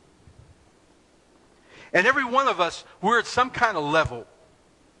 And every one of us, we're at some kind of level.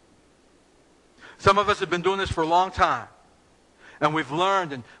 Some of us have been doing this for a long time. And we've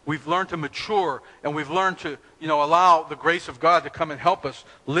learned to mature, and we've learned to, allow the grace of God to come and help us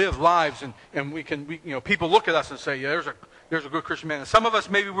live lives, and people look at us and say, yeah, there's a good Christian man. And some of us,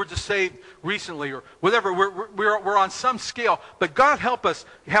 maybe we're just saved recently or whatever. We're on some scale. But God help us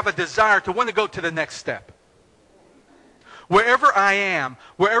have a desire to want to go to the next step. Wherever I am,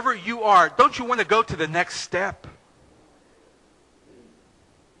 wherever you are, don't you want to go to the next step?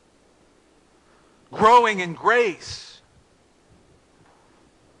 Growing in grace.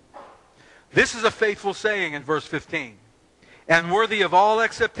 This is a faithful saying in verse 15. And worthy of all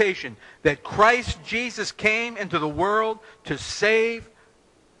acceptation, that Christ Jesus came into the world to save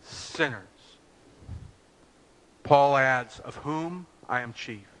sinners. Paul adds, of whom I am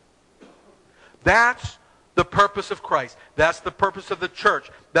chief. That's the purpose of Christ. That's the purpose of the church.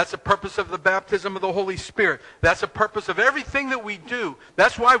 That's the purpose of the baptism of the Holy Spirit. That's the purpose of everything that we do.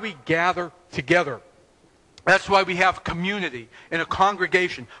 That's why we gather together. That's why we have community in a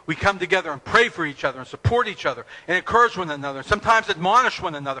congregation. We come together and pray for each other and support each other and encourage one another and sometimes admonish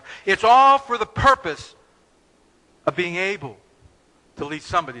one another. It's all for the purpose of being able to lead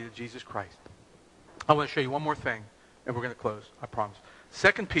somebody to Jesus Christ. I want to show you one more thing and we're going to close, I promise.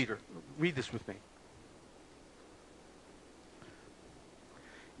 2 Peter, read this with me.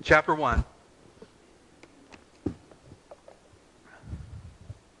 Chapter 1.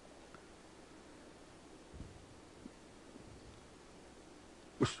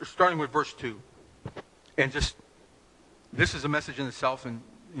 We're starting with verse 2. And this is a message in itself, and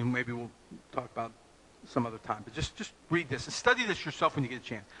maybe we'll talk about some other time. But just read this and study this yourself when you get a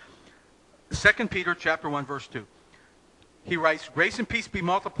chance. 2 Peter chapter 1, verse 2. He writes, grace and peace be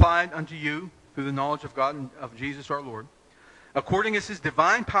multiplied unto you through the knowledge of God and of Jesus our Lord, according as his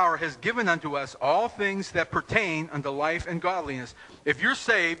divine power has given unto us all things that pertain unto life and godliness. If you're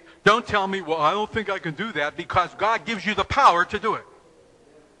saved, don't tell me, well, I don't think I can do that, because God gives you the power to do it.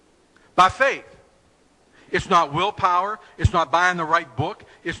 By faith. It's not willpower. It's not buying the right book.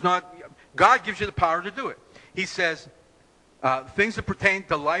 It's not... God gives you the power to do it. He says, things that pertain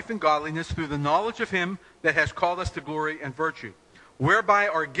to life and godliness through the knowledge of him that has called us to glory and virtue, whereby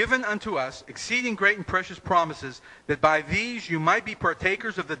are given unto us exceeding great and precious promises, that by these you might be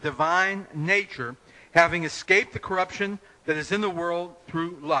partakers of the divine nature, having escaped the corruption that is in the world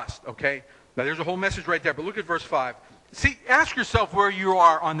through lust. Okay? Now there's a whole message right there, but look at verse 5. See, ask yourself where you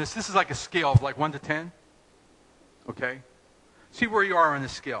are on this. This is like a scale of like 1 to 10. Okay? See where you are on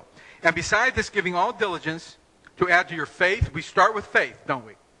this scale. And beside this, giving all diligence to add to your faith. We start with faith, don't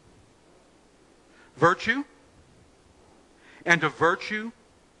we? Virtue. And to virtue,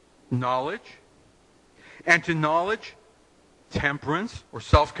 knowledge. And to knowledge, temperance, or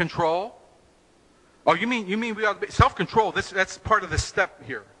self-control. Oh, you mean we ought to be self-control? That's part of the step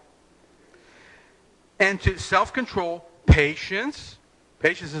here. And to self-control, patience.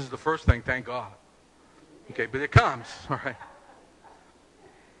 Patience is the first thing, thank God. Okay, but it comes, all right.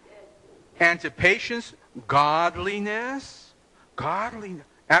 And to patience, godliness. Godliness.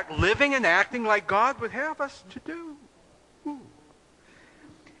 Living and acting like God would have us to do. Ooh.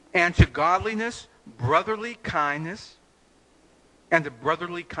 And to godliness, brotherly kindness. And to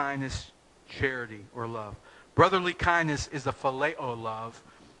brotherly kindness, charity or love. Brotherly kindness is the phileo love.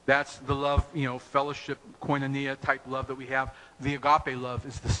 That's the love, fellowship, koinonia type love that we have. The agape love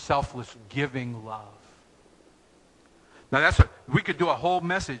is the selfless giving love. Now we could do a whole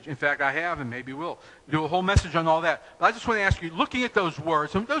message. In fact, I have and maybe will do a whole message on all that. But I just want to ask you, looking at those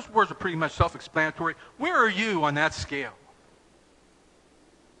words, and those words are pretty much self-explanatory, where are you on that scale?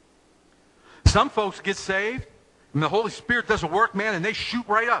 Some folks get saved, and the Holy Spirit doesn't work, man, and they shoot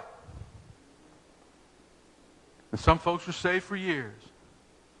right up. And some folks are saved for years,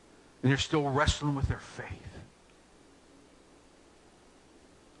 and they're still wrestling with their faith.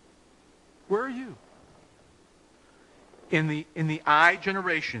 Where are you? In the I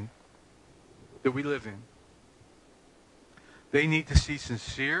generation that we live in, they need to see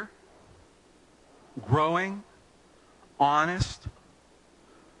sincere, growing, honest,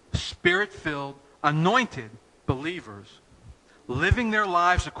 Spirit-filled, anointed believers living their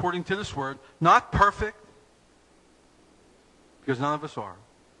lives according to this word, not perfect, because none of us are,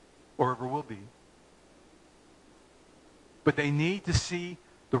 or ever will be. But they need to see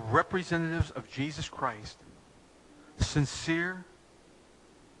the representatives of Jesus Christ, sincere,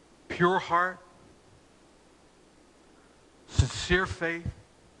 pure heart, sincere faith,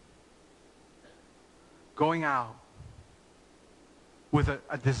 going out with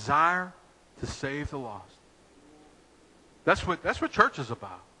a desire to save the lost. That's what church is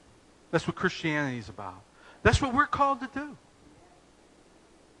about. That's what Christianity is about. That's what we're called to do.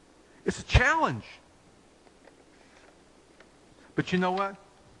 It's a challenge. But you know what?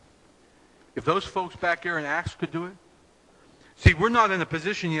 If those folks back there in Acts could do it, see, we're not in a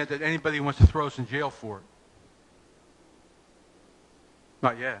position yet that anybody wants to throw us in jail for it.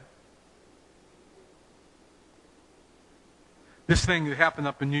 Not yet. This thing that happened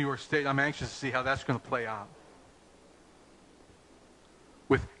up in New York State, I'm anxious to see how that's going to play out.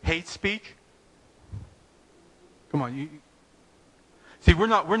 With hate speech. Come on, see, we're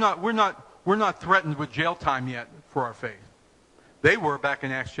not threatened with jail time yet for our faith. They were back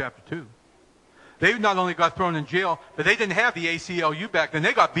in Acts chapter 2. They not only got thrown in jail, but they didn't have the ACLU back then.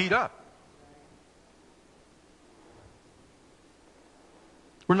 They got beat up.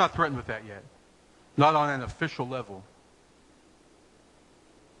 We're not threatened with that yet. Not on an official level.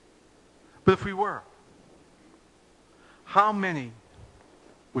 But if we were, how many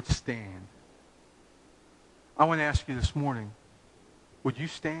would stand? I want to ask you this morning, would you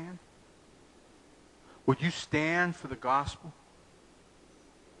stand? Would you stand for the gospel?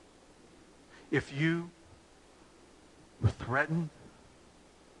 If you were threatened,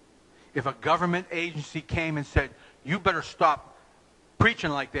 if a government agency came and said, you better stop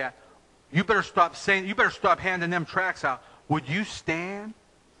preaching like that, you better stop saying, you better stop handing them tracts out, would you stand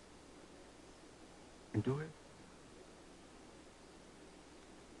and do it?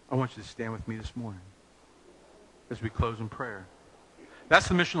 I want you to stand with me this morning as we close in prayer. That's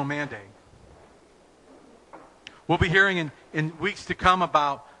the missional mandate. We'll be hearing in weeks to come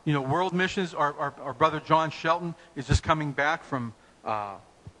about world missions. Our brother John Shelton is just coming back from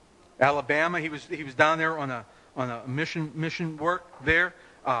Alabama. He was down there on a mission work there.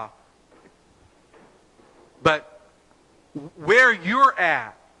 But where you're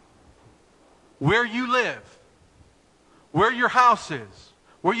at, where you live, where your house is,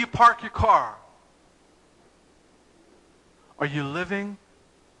 where you park your car, are you living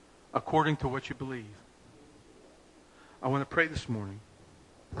according to what you believe? I want to pray this morning.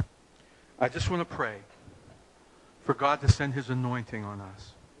 I just want to pray for God to send His anointing on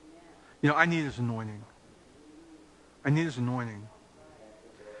us. I need His anointing. I need His anointing.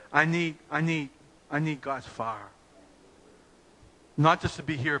 I need God's fire. Not just to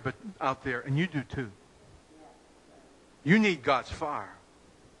be here, but out there. And you do too. You need God's fire.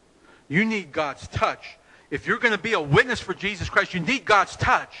 You need God's touch. If you're going to be a witness for Jesus Christ, you need God's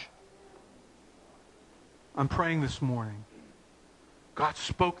touch. I'm praying this morning. God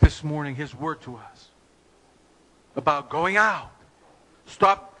spoke this morning His word to us about going out.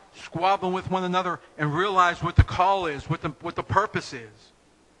 Stop squabbling with one another and realize what the call is, what the purpose is.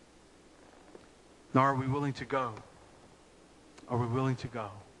 Now, are we willing to go? Are we willing to go?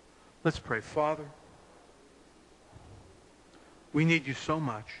 Let's pray. Father, We need you so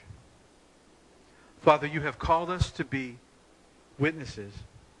much. Father, you have called us to be witnesses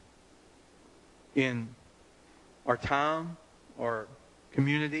in our town, our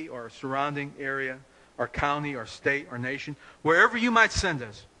community, our surrounding area, our county, our state, our nation, wherever you might send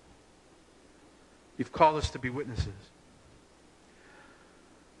us. You've called us to be witnesses.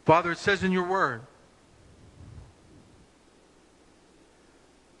 Father, it says in your word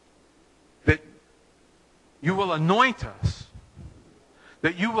that you will anoint us,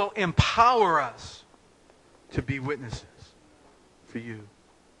 that you will empower us to be witnesses for you.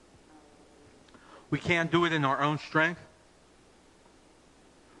 We can't do it in our own strength.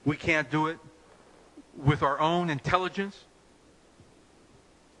 We can't do it with our own intelligence.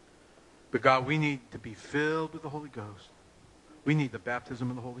 But God, we need to be filled with the Holy Ghost. We need the baptism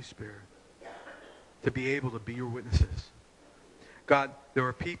of the Holy Spirit to be able to be your witnesses. God, there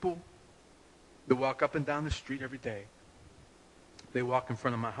are people that walk up and down the street every day. They walk in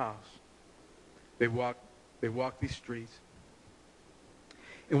front of my house. They walk these streets.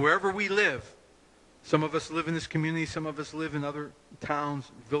 And wherever we live, some of us live in this community, some of us live in other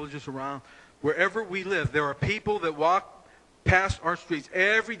towns, villages around. Wherever we live, there are people that walk past our streets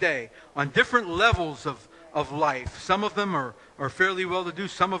every day on different levels of life. Some of them are fairly well-to-do.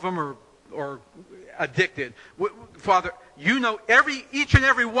 Some of them are addicted. Father, you know each and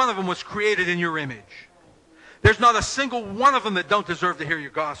every one of them was created in your image. There's not a single one of them that don't deserve to hear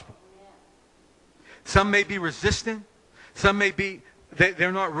your gospel. Some may be resistant. Some may be,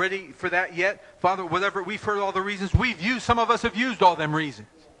 they're not ready for that yet. Father, whatever, we've heard all the reasons. Some of us have used all them reasons.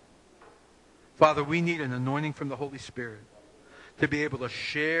 Father, we need an anointing from the Holy Spirit to be able to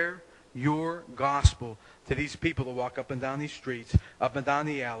share your gospel to these people that walk up and down these streets, up and down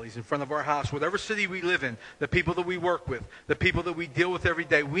the alleys, in front of our house, whatever city we live in, the people that we work with, the people that we deal with every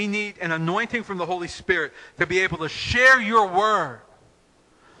day. We need an anointing from the Holy Spirit to be able to share your word,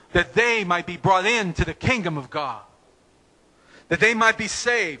 that they might be brought into the kingdom of God, that they might be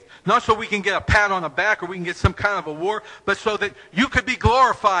saved, not so we can get a pat on the back or we can get some kind of award, but so that you could be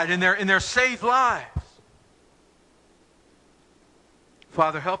glorified in their saved lives.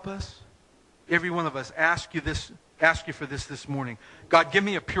 Father, help us. Every one of us ask you for this morning. God, give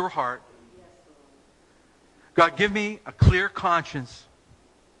me a pure heart. God, give me a clear conscience.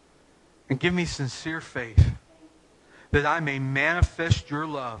 And give me sincere faith, that I may manifest your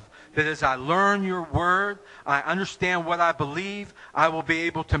love. That as I learn your word, I understand what I believe, I will be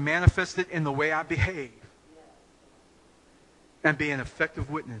able to manifest it in the way I behave. And be an effective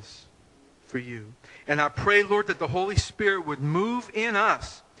witness for you. And I pray, Lord, that the Holy Spirit would move in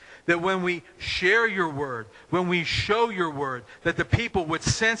us. That when we share your word, when we show your word, that the people would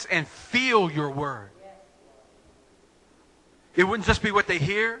sense and feel your word. It wouldn't just be what they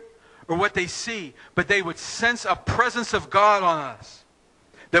hear or what they see, but they would sense a presence of God on us.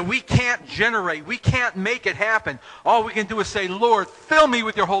 That we can't generate, we can't make it happen. All we can do is say, Lord, fill me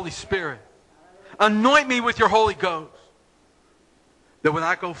with your Holy Spirit. Anoint me with your Holy Ghost. That when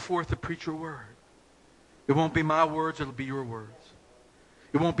I go forth to preach your word, it won't be my words, it'll be your words.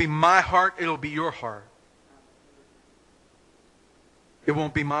 It won't be my heart, it'll be your heart. It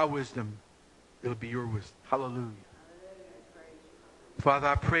won't be my wisdom, it'll be your wisdom. Hallelujah. Father,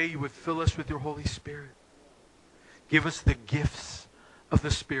 I pray you would fill us with your Holy Spirit. Give us the gifts of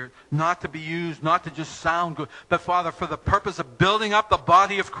the Spirit, not to be used, not to just sound good, but Father, for the purpose of building up the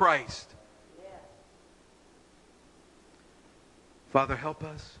body of Christ. Father, help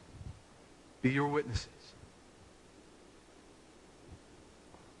us be your witnesses.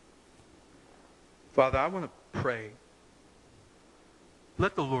 Father, I want to pray.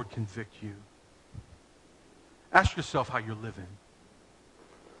 Let the Lord convict you. Ask yourself how you're living.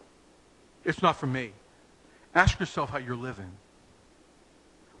 It's not for me. Ask yourself how you're living.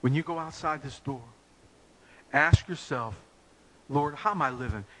 When you go outside this door, ask yourself, Lord, how am I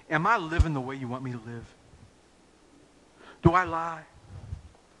living? Am I living the way you want me to live? Do I lie?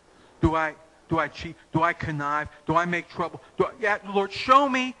 Do I cheat? Do I connive? Do I make trouble? Lord, show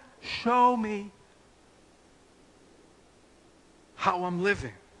me how I'm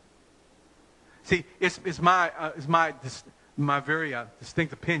living. See, it's my very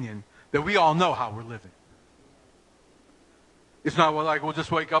distinct opinion that we all know how we're living. It's not like we'll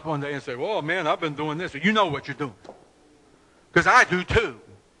just wake up one day and say, well, man, I've been doing this. You know what you're doing. Because I do too.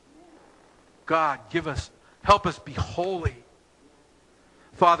 God, help us be holy.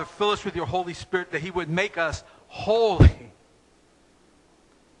 Father, fill us with your Holy Spirit that he would make us holy.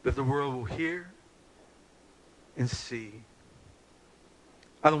 That the world will hear and see.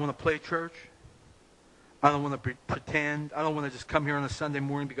 I don't want to play church. I don't want to pretend. I don't want to just come here on a Sunday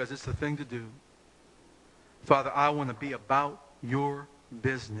morning because it's the thing to do. Father, I want to be about your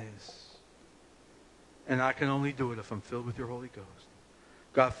business. And I can only do it if I'm filled with your Holy Ghost.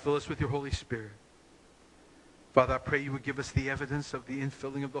 God, fill us with your Holy Spirit. Father, I pray you would give us the evidence of the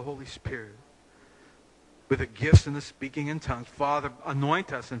infilling of the Holy Spirit with the gifts and the speaking in tongues. Father,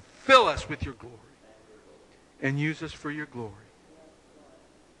 anoint us and fill us with your glory and use us for your glory.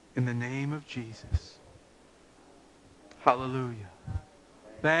 In the name of Jesus. Hallelujah.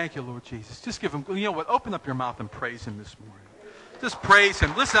 Thank you, Lord Jesus. Just give him, you know what, open up your mouth and praise him this morning. Just praise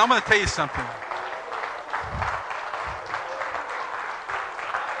him. Listen, I'm going to tell you something.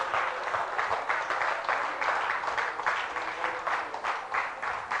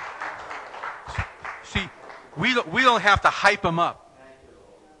 See, we don't have to hype him up.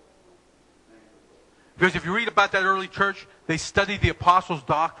 Because if you read about that early church, they studied the apostles'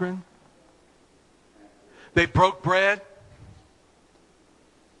 doctrine. They broke bread.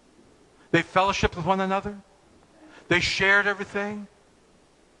 They fellowshiped with one another. They shared everything.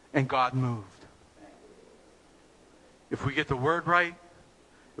 And God moved. If we get the word right,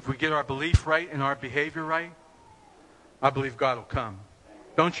 if we get our belief right and our behavior right, I believe God will come.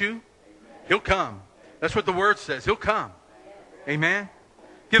 Don't you? He'll come. That's what the word says. He'll come. Amen?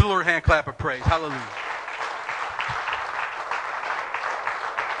 Give the Lord a hand clap of praise. Hallelujah.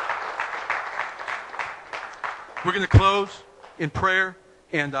 We're going to close in prayer.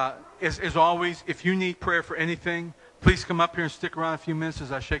 And as always, if you need prayer for anything, please come up here and stick around a few minutes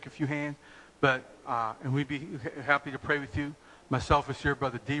as I shake a few hands. And we'd be happy to pray with you. Myself is here,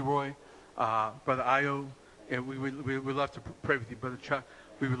 Brother D-Roy, Brother Io, and we would love to pray with you. Brother Chuck,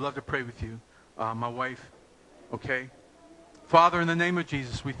 we would love to pray with you. My wife, okay? Father, in the name of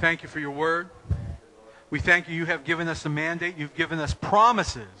Jesus, we thank you for your word. We thank you. You have given us a mandate. You've given us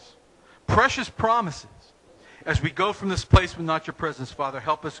promises, precious promises. As we go from this place with not your presence, Father,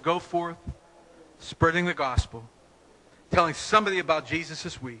 help us go forth, spreading the gospel, telling somebody about Jesus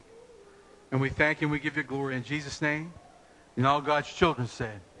this week. And we thank you and we give you glory in Jesus' name. And all God's children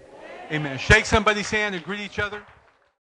said, amen. Shake somebody's hand and greet each other.